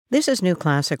This is New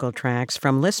Classical Tracks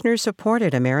from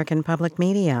listener-supported American Public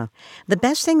Media. The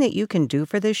best thing that you can do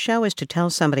for this show is to tell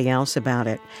somebody else about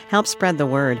it, help spread the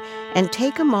word, and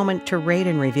take a moment to rate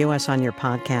and review us on your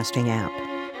podcasting app.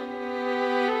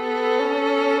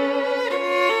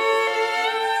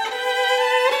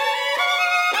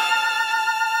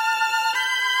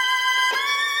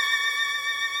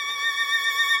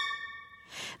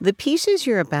 The pieces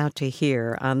you're about to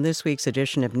hear on this week's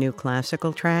edition of New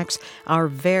Classical Tracks are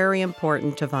very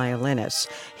important to violinists.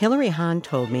 Hilary Hahn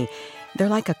told me they're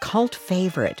like a cult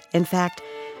favorite. In fact,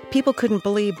 people couldn't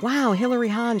believe, wow, Hilary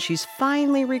Hahn, she's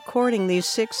finally recording these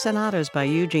 6 sonatas by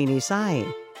Eugene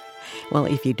Ysaye. Well,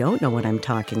 if you don't know what I'm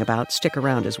talking about, stick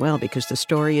around as well because the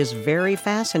story is very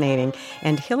fascinating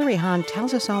and Hilary Hahn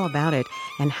tells us all about it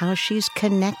and how she's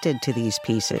connected to these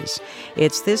pieces.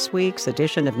 It's this week's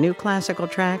edition of New Classical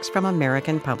Tracks from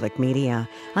American Public Media.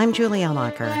 I'm Julia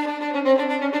Locker.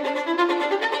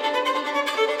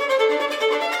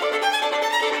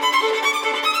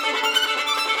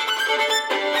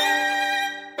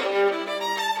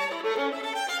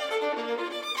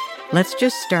 Let's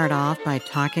just start off by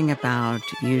talking about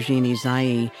Eugene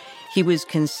Ysaye. He was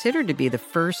considered to be the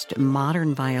first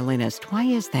modern violinist. Why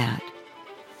is that?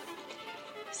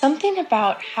 Something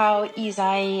about how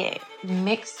Ysaye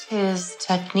mixed his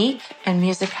technique and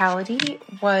musicality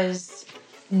was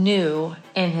new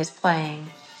in his playing.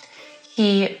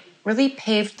 He really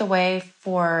paved the way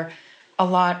for a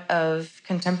lot of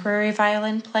contemporary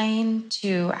violin playing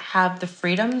to have the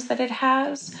freedoms that it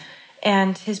has.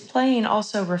 And his playing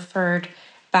also referred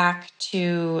back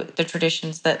to the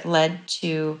traditions that led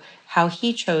to how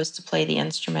he chose to play the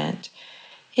instrument.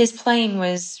 His playing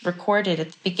was recorded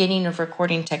at the beginning of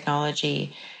recording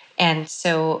technology, and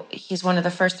so he's one of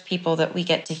the first people that we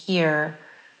get to hear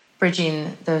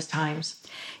bridging those times.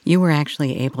 You were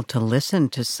actually able to listen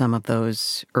to some of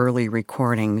those early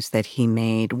recordings that he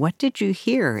made. What did you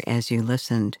hear as you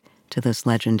listened to this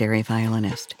legendary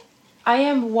violinist? I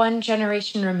am one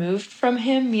generation removed from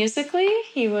him musically.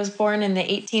 He was born in the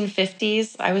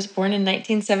 1850s. I was born in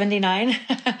 1979,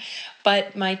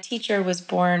 but my teacher was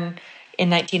born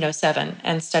in 1907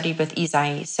 and studied with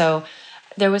Ysaye. So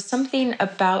there was something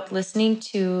about listening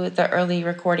to the early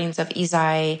recordings of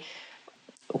Ysaye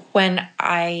when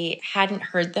I hadn't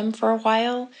heard them for a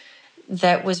while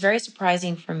that was very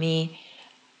surprising for me.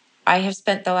 I have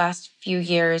spent the last few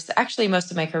years, actually most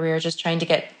of my career, just trying to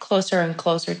get closer and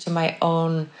closer to my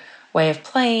own way of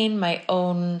playing, my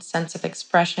own sense of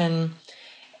expression,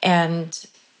 and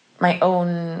my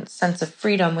own sense of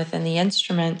freedom within the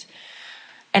instrument.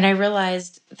 And I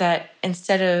realized that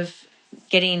instead of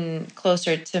getting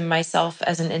closer to myself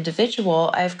as an individual,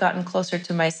 I've gotten closer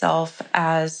to myself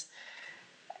as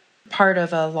part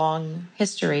of a long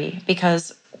history.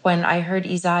 Because when I heard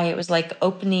Ysaye, it was like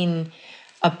opening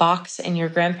a box in your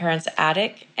grandparents'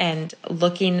 attic and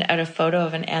looking at a photo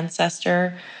of an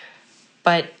ancestor,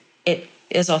 but it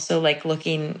is also like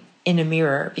looking in a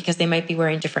mirror because they might be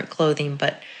wearing different clothing,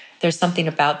 but there's something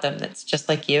about them that's just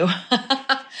like you.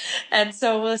 And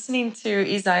so listening to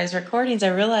Ysaye's recordings, I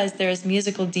realized there's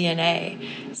musical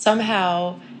DNA.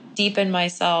 Somehow, deep in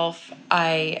myself,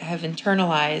 I have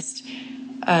internalized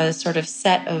a sort of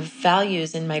set of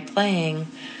values in my playing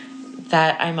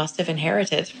that I must have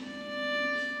inherited.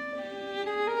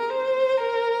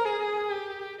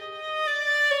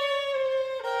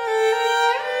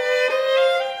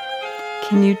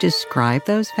 Can you describe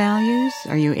those values?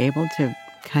 Are you able to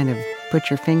kind of put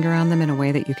your finger on them in a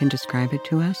way that you can describe it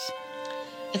to us?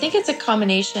 I think it's a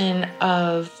combination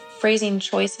of phrasing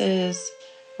choices,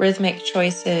 rhythmic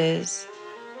choices,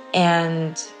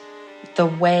 and the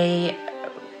way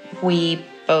we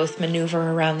both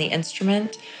maneuver around the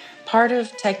instrument. Part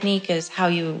of technique is how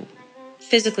you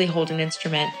physically hold an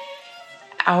instrument.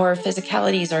 Our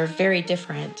physicalities are very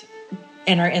different,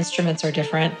 and our instruments are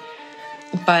different,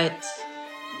 but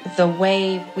the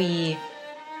way we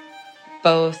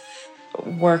both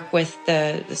work with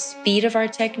the speed of our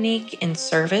technique in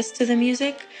service to the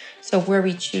music, so where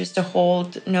we choose to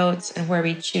hold notes and where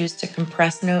we choose to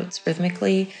compress notes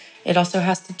rhythmically, it also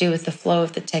has to do with the flow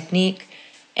of the technique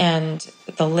and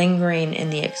the lingering in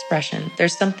the expression.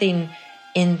 There's something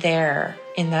in there,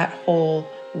 in that whole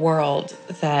world,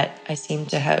 that I seem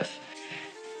to have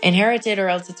inherited, or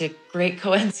else it's a great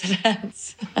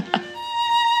coincidence.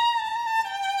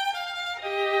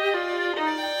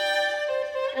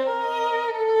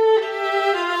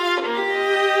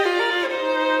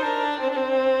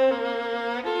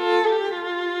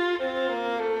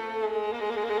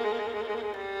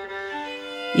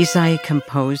 Ysaye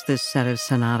composed this set of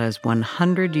sonatas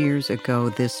 100 years ago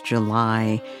this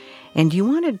July, And you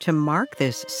wanted to mark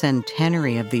this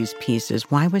centenary of these pieces.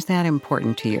 Why was that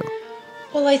important to you?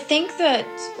 Well, I think that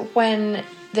when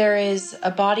there is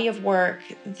a body of work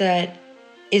that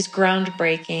is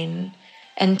groundbreaking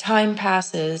and time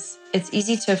passes, it's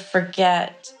easy to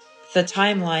forget the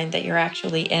timeline that you're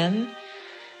actually in.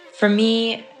 For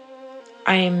me,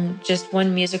 I'm just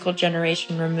one musical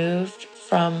generation removed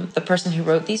from the person who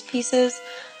wrote these pieces,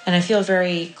 and I feel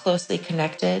very closely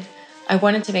connected. I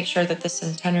wanted to make sure that the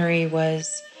centenary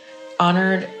was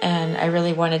honored, and I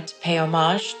really wanted to pay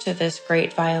homage to this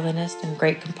great violinist and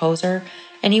great composer.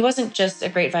 And he wasn't just a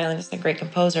great violinist and great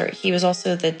composer, he was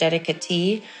also the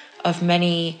dedicatee of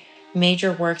many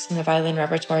major works in the violin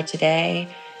repertoire today.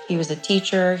 He was a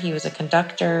teacher, he was a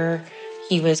conductor,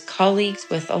 he was colleagues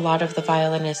with a lot of the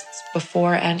violinists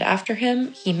before and after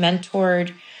him. He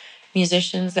mentored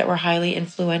musicians that were highly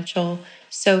influential.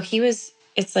 So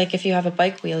it's like if you have a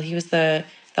bike wheel, he was the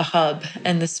hub,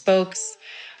 and the spokes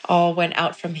all went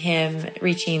out from him,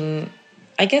 reaching,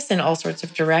 I guess, in all sorts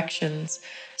of directions.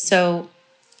 So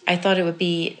I thought it would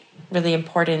be really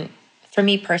important for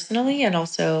me personally, and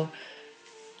also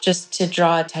just to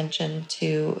draw attention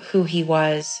to who he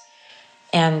was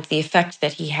and the effect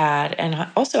that he had, and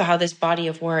also how this body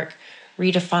of work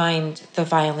redefined the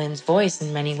violin's voice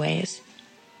in many ways.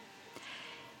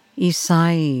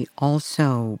 Ysaye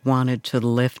also wanted to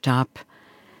lift up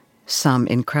some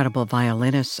incredible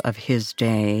violinists of his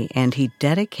day, and he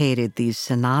dedicated these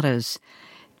sonatas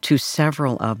to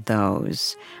several of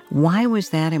those. Why was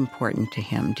that important to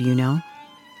him? Do you know?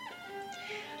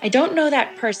 I don't know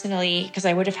that personally, because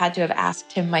I would have had to have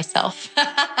asked him myself.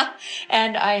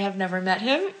 And I have never met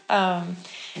him.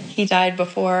 He died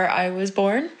before I was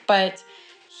born, but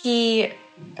he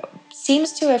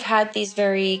seems to have had these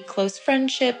very close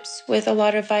friendships with a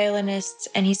lot of violinists,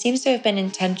 and he seems to have been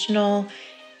intentional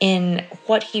in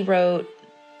what he wrote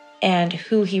and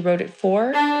who he wrote it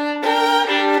for.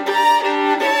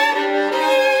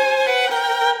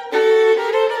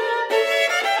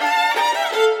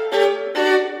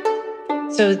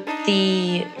 So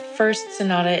the first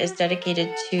sonata is dedicated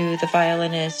to the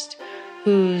violinist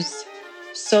whose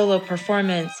solo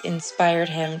performance inspired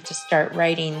him to start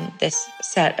writing this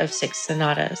set of 6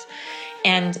 sonatas.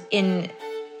 And in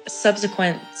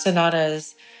subsequent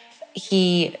sonatas,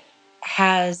 he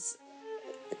has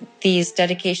these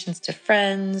dedications to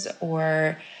friends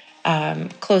or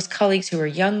close colleagues who are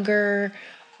younger,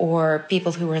 or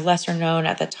people who were lesser known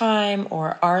at the time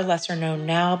or are lesser known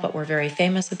now but were very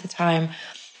famous at the time.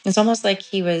 It's almost like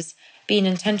he was being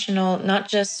intentional, not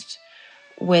just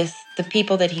with the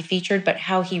people that he featured, but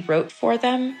how he wrote for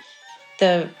them,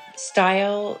 the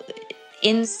style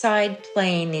inside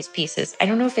playing these pieces. I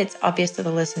don't know if it's obvious to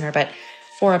the listener, but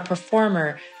for a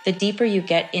performer, the deeper you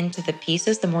get into the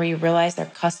pieces, the more you realize they're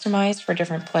customized for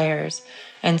different players.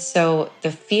 And so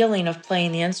the feeling of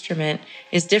playing the instrument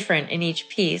is different in each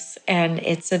piece. And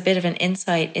it's a bit of an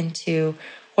insight into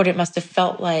what it must have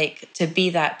felt like to be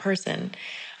that person.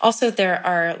 Also, there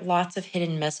are lots of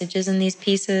hidden messages in these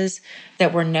pieces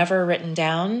that were never written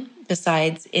down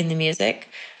besides in the music.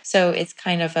 So it's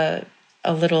kind of a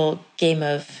little game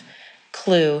of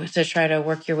Clue to try to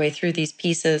work your way through these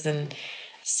pieces and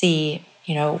see,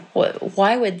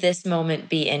 why would this moment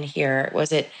be in here?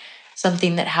 Was it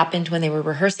something that happened when they were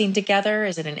rehearsing together?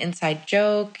 Is it an inside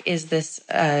joke? Is this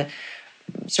a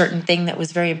certain thing that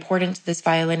was very important to this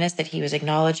violinist that he was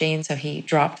acknowledging, so he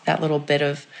dropped that little bit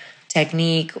of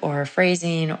technique or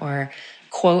phrasing or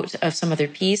quote of some other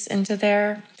piece into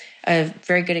there? A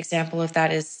very good example of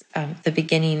that is the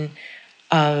beginning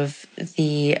of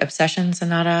the Obsession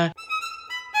Sonata,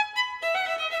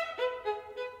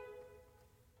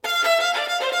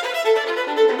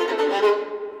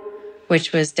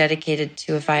 which was dedicated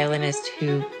to a violinist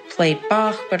who played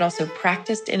Bach, but also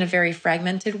practiced in a very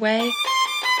fragmented way.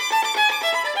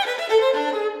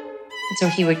 And so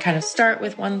he would kind of start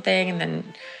with one thing and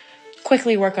then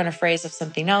quickly work on a phrase of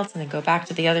something else and then go back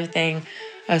to the other thing,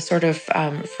 a sort of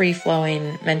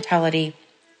free-flowing mentality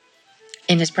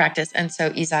in his practice. And so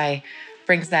Ysaye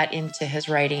brings that into his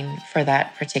writing for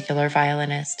that particular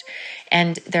violinist.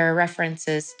 And there are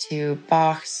references to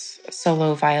Bach's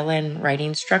solo violin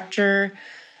writing structure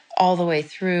all the way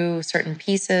through certain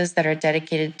pieces that are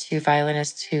dedicated to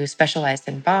violinists who specialized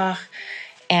in Bach.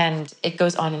 And it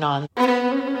goes on and on.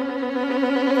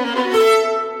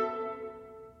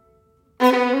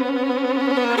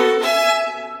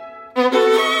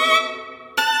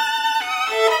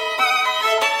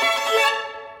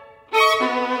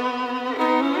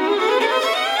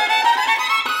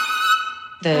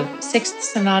 The 6th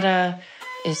sonata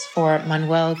is for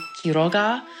Manuel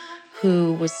Quiroga,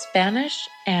 who was Spanish.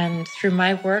 And through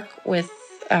my work with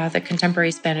the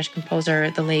contemporary Spanish composer,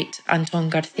 the late Anton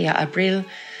Garcia Abril,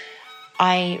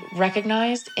 I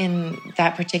recognized in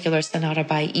that particular sonata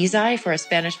by Ysaye for a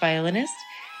Spanish violinist,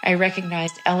 I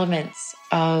recognized elements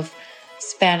of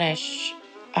Spanish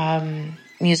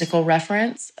musical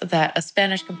reference that a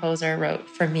Spanish composer wrote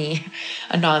for me,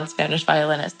 a non-Spanish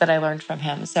violinist, that I learned from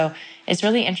him. So it's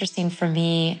really interesting for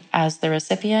me as the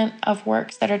recipient of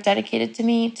works that are dedicated to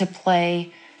me to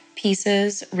play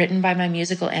pieces written by my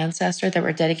musical ancestor that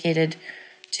were dedicated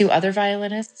to other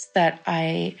violinists that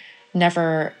I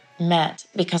never met,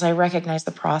 because I recognize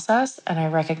the process and I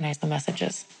recognize the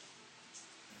messages.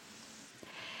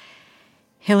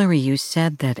 Hilary, you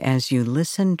said that as you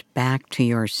listened back to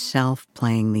yourself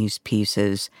playing these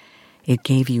pieces, it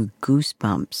gave you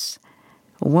goosebumps.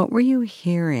 What were you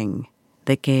hearing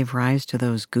that gave rise to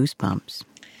those goosebumps?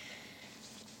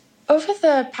 Over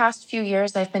the past few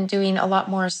years, I've been doing a lot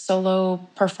more solo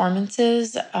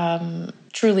performances,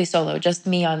 truly solo, just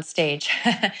me on stage.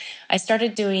 I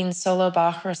started doing solo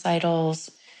Bach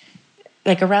recitals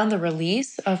like around the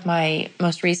release of my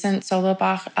most recent solo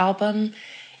Bach album.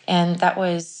 And that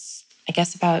was, I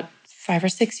guess, about 5 or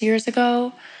 6 years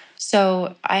ago.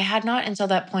 So I had not until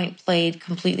that point played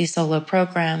completely solo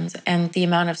programs, and the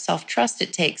amount of self-trust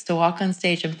it takes to walk on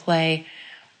stage and play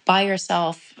by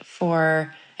yourself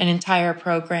for an entire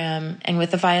program. And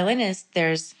with a violinist,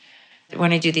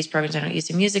 when I do these programs, I don't use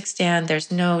a music stand.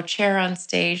 There's no chair on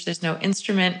stage. There's no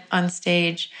instrument on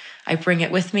stage. I bring it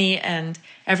with me, and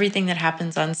everything that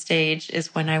happens on stage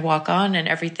is when I walk on, and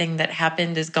everything that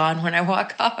happened is gone when I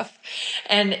walk off.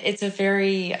 And it's a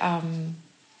very,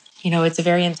 it's a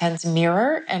very intense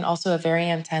mirror and also a very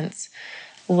intense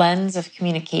lens of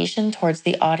communication towards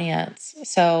the audience.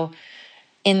 So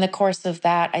in the course of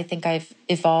that, I think I've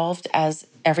evolved as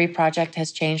every project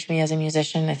has changed me as a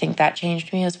musician. I think that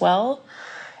changed me as well.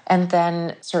 And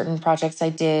then certain projects I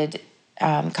did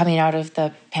coming out of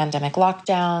the pandemic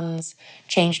lockdowns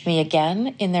changed me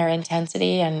again in their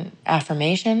intensity and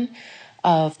affirmation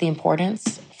of the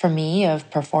importance for me of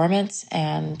performance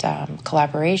and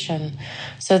collaboration.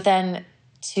 So then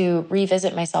to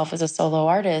revisit myself as a solo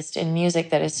artist in music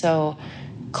that is so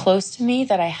close to me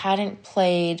that I hadn't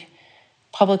played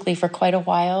publicly for quite a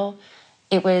while,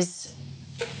 it was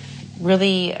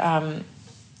really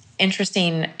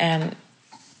interesting and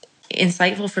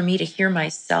insightful for me to hear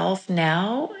myself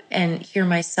now and hear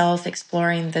myself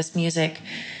exploring this music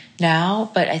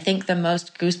now. But I think the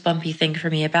most goosebumpy thing for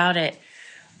me about it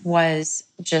was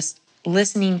just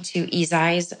listening to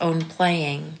Ysaye's own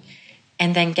playing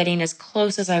and then getting as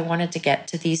close as I wanted to get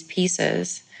to these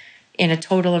pieces in a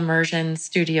total immersion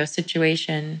studio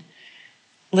situation,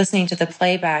 listening to the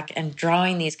playback and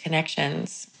drawing these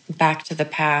connections back to the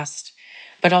past,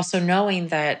 but also knowing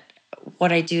that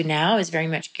what I do now is very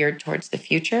much geared towards the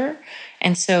future.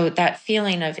 And so that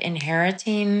feeling of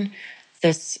inheriting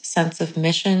this sense of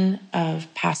mission of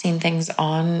passing things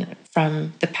on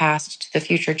from the past to the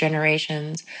future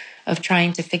generations, of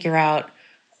trying to figure out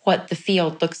what the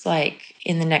field looks like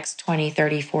in the next 20,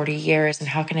 30, 40 years and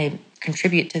how can I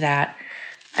contribute to that.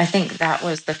 I think that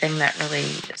was the thing that really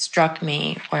struck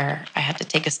me, where I had to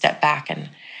take a step back and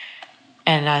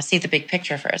see the big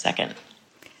picture for a second.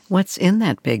 What's in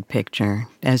that big picture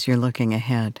as you're looking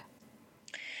ahead?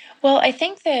 Well, I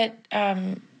think that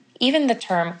even the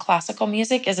term classical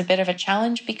music is a bit of a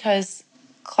challenge, because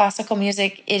classical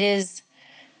music, it is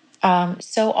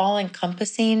so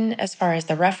all-encompassing as far as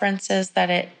the references that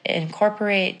it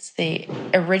incorporates, the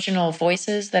original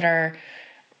voices that are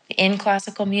in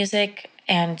classical music,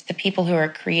 and the people who are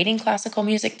creating classical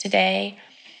music today.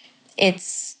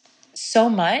 It's so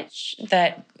much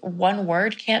that one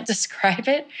word can't describe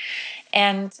it.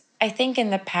 And I think in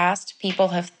the past, people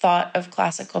have thought of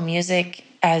classical music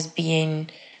as being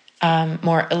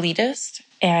more elitist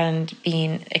and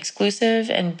being exclusive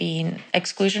and being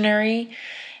exclusionary.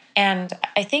 And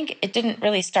I think it didn't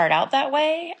really start out that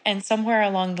way. And somewhere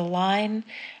along the line,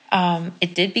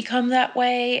 it did become that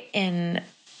way in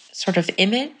sort of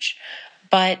image.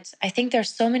 But I think there's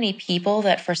so many people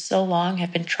that for so long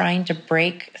have been trying to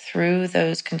break through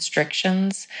those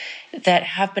constrictions, that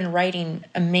have been writing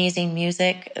amazing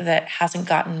music that hasn't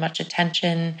gotten much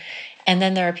attention. And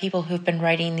then there are people who've been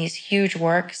writing these huge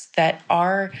works that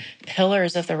are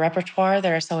pillars of the repertoire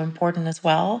that are so important as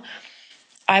well.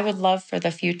 I would love for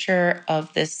the future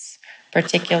of this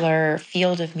particular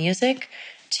field of music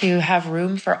to have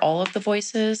room for all of the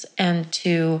voices and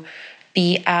to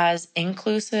be as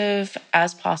inclusive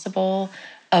as possible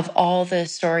of all the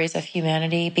stories of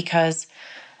humanity. Because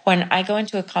when I go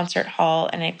into a concert hall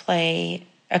and I play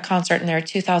a concert and there are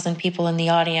 2,000 people in the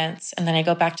audience, and then I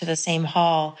go back to the same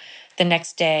hall the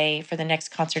next day for the next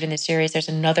concert in the series, there's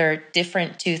another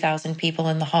different 2,000 people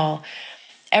in the hall.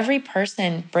 Every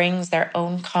person brings their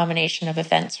own combination of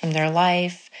events from their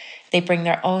life. They bring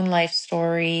their own life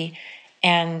story.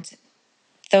 And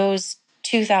those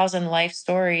 2,000 life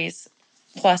stories,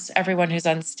 plus everyone who's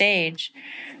on stage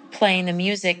playing the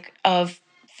music of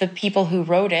the people who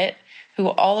wrote it, who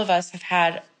all of us have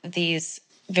had these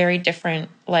very different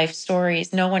life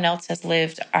stories. No one else has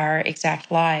lived our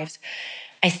exact lives.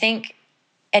 I think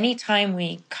anytime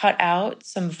we cut out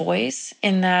some voice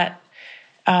in that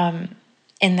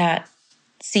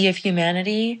sea of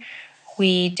humanity,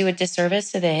 we do a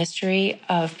disservice to the history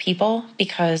of people,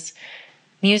 because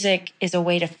music is a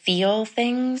way to feel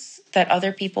things that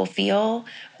other people feel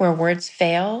where words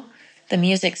fail. The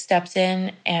music steps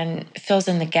in and fills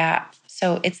in the gap.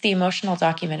 So it's the emotional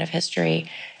document of history.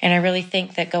 And I really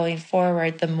think that going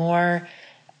forward, the more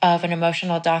of an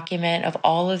emotional document of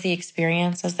all of the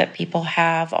experiences that people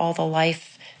have, all the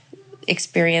life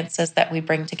experiences that we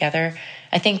bring together,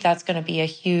 I think that's going to be a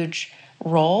huge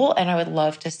role. And I would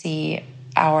love to see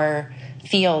our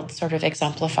field sort of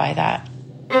exemplify that.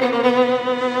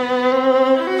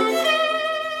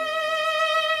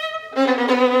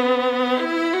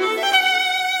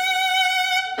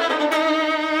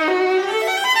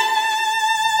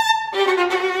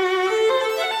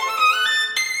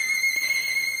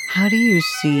 How do you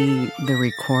see the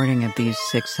recording of these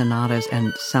 6 sonatas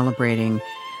and celebrating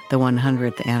the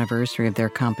 100th anniversary of their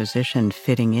composition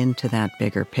fitting into that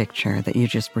bigger picture that you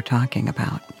just were talking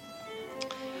about?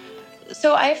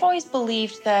 So I've always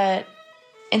believed that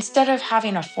instead of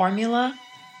having a formula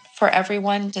for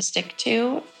everyone to stick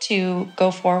to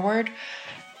go forward,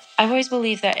 I've always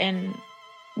believed that in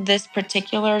this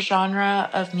particular genre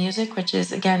of music, which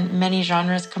is, again, many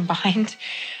genres combined,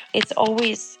 it's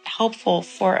always helpful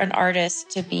for an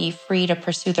artist to be free to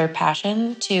pursue their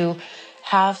passion, to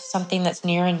have something that's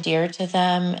near and dear to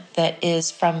them that is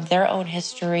from their own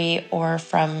history or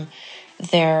from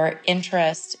their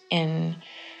interest in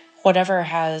whatever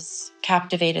has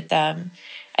captivated them.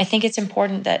 I think it's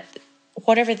important that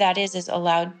whatever that is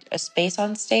allowed a space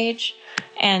on stage.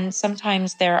 And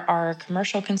sometimes there are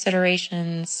commercial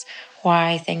considerations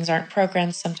why things aren't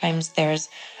programmed. Sometimes there's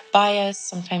bias.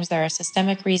 Sometimes there are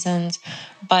systemic reasons.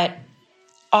 But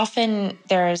often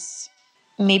there's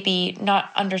maybe not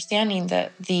understanding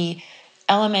the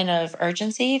element of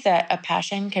urgency that a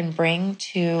passion can bring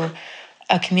to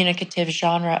a communicative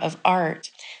genre of art.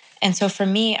 And so for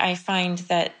me, I find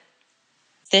that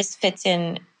this fits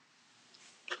in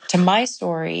to my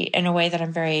story in a way that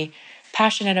I'm very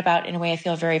passionate about, in a way I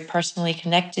feel very personally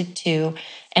connected to.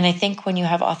 And I think when you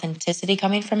have authenticity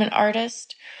coming from an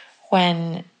artist,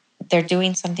 when they're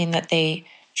doing something that they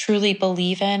truly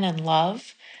believe in and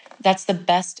love, that's the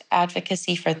best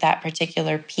advocacy for that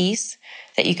particular piece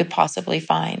that you could possibly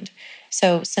find.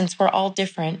 So since we're all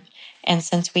different and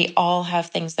since we all have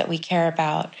things that we care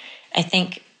about, I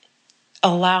think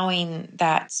allowing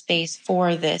that space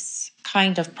for this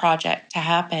kind of project to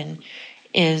happen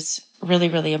is really,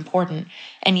 really important.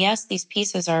 And yes, these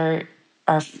pieces are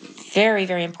very,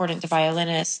 very important to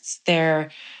violinists. They're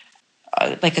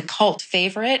like a cult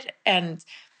favorite, and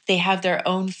they have their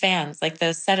own fans. Like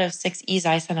the set of 6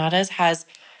 Ysaye sonatas has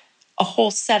a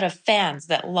whole set of fans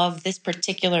that love this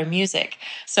particular music.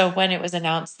 So when it was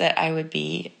announced that I would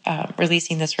be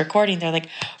releasing this recording, they're like,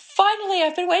 finally,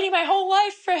 I've been waiting my whole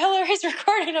life for Hilary's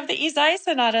recording of the Ysaye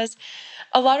sonatas.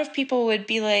 A lot of people would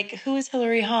be like, who is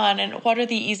Hilary Hahn and what are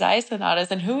the Ysaye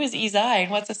sonatas and who is Ysaye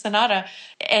and what's a sonata?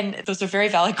 And those are very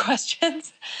valid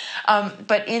questions.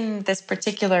 But in this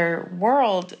particular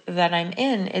world that I'm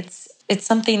in, it's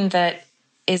something that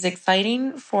is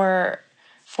exciting for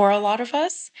a lot of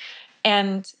us.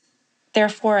 And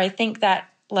therefore, I think that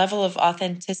level of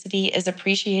authenticity is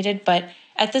appreciated. But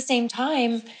at the same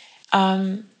time,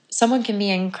 someone can be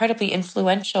incredibly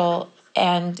influential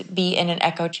and be in an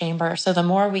echo chamber. So the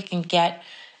more we can get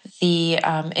the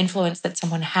influence that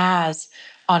someone has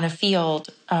on a field,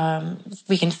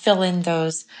 we can fill in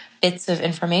those bits of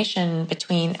information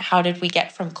between how did we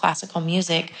get from classical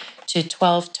music to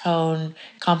 12-tone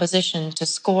composition to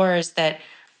scores that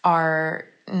are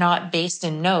not based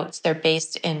in notes, they're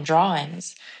based in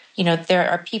drawings. You know, there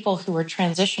are people who were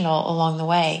transitional along the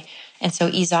way. And so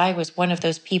Ysaye was one of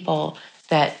those people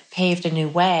that paved a new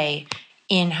way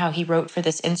in how he wrote for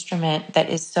this instrument that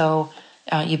is so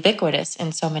ubiquitous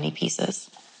in so many pieces.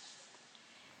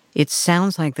 It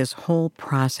sounds like this whole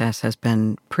process has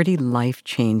been pretty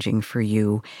life-changing for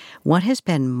you. What has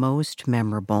been most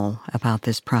memorable about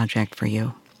this project for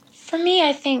you? For me,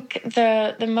 I think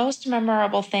the most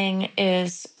memorable thing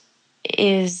is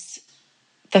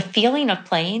the feeling of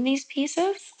playing these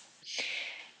pieces.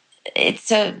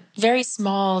 It's a very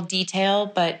small detail,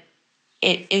 but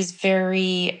it is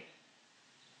very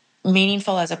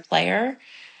meaningful as a player.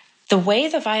 The way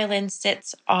the violin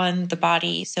sits on the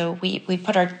body, so we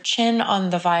put our chin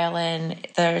on the violin.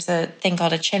 There's a thing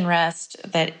called a chin rest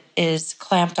that is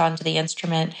clamped onto the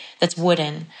instrument that's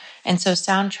wooden. And so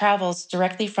sound travels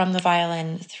directly from the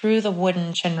violin through the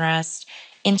wooden chin rest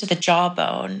into the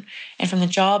jawbone. And from the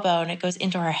jawbone, it goes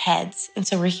into our heads. And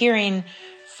so we're hearing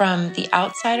from the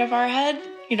outside of our head,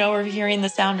 we're hearing the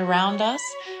sound around us,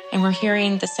 and we're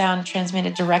hearing the sound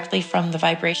transmitted directly from the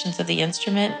vibrations of the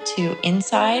instrument to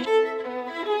inside.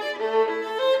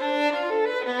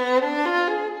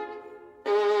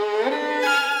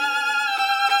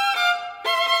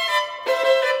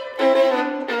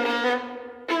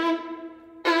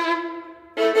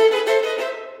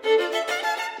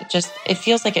 It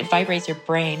feels like it vibrates your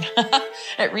brain.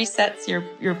 It resets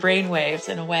your brain waves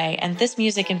in a way. And this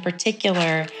music in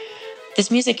particular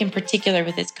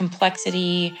with its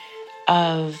complexity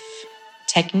of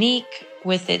technique,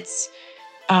 with its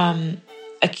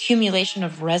accumulation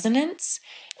of resonance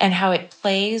and how it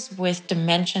plays with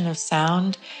dimension of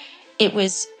sound, it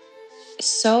was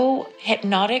so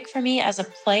hypnotic for me as a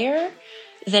player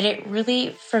that it really,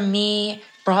 for me,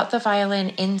 brought the violin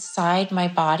inside my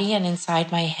body and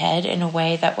inside my head in a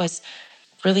way that was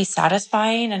really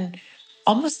satisfying and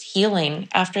almost healing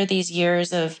after these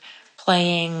years of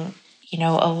playing,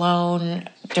 alone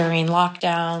during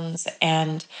lockdowns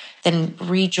and then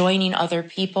rejoining other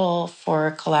people for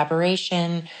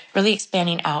collaboration, really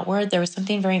expanding outward. There was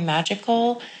something very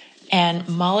magical and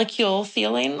molecule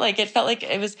feeling, like it felt like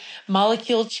it was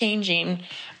molecule changing,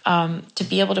 to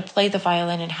be able to play the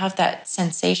violin and have that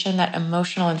sensation, that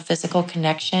emotional and physical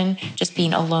connection, just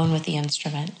being alone with the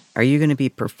instrument. Are you going to be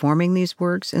performing these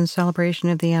works in celebration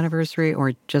of the anniversary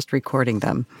or just recording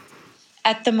them?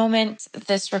 At the moment,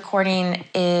 this recording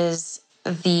is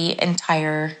the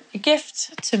entire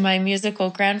gift to my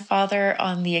musical grandfather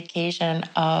on the occasion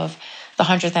of the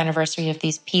 100th anniversary of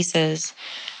these pieces.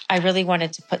 I really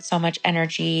wanted to put so much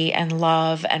energy and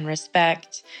love and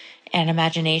respect and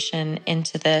imagination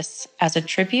into this as a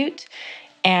tribute.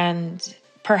 And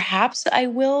perhaps I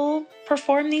will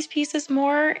perform these pieces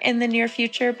more in the near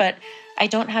future, but I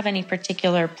don't have any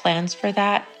particular plans for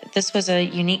that. This was a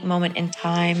unique moment in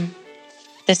time.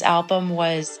 This album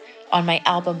was on my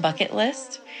album bucket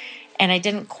list, and I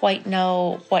didn't quite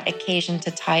know what occasion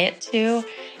to tie it to.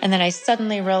 And then I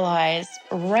suddenly realized,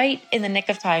 right in the nick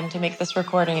of time to make this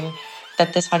recording,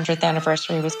 that this 100th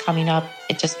anniversary was coming up.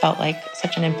 It just felt like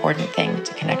such an important thing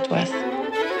to connect with.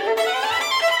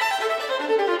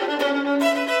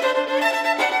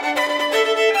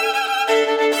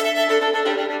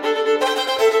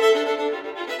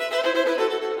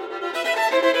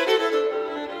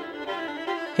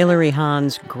 Hilary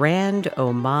Hahn's grand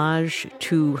homage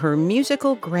to her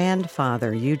musical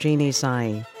grandfather, Eugene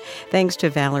Ysaye. Thanks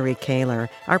to Valerie Kaler,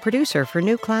 our producer for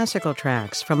New Classical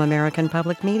Tracks from American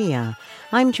Public Media.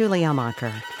 I'm Julia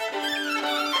Macher.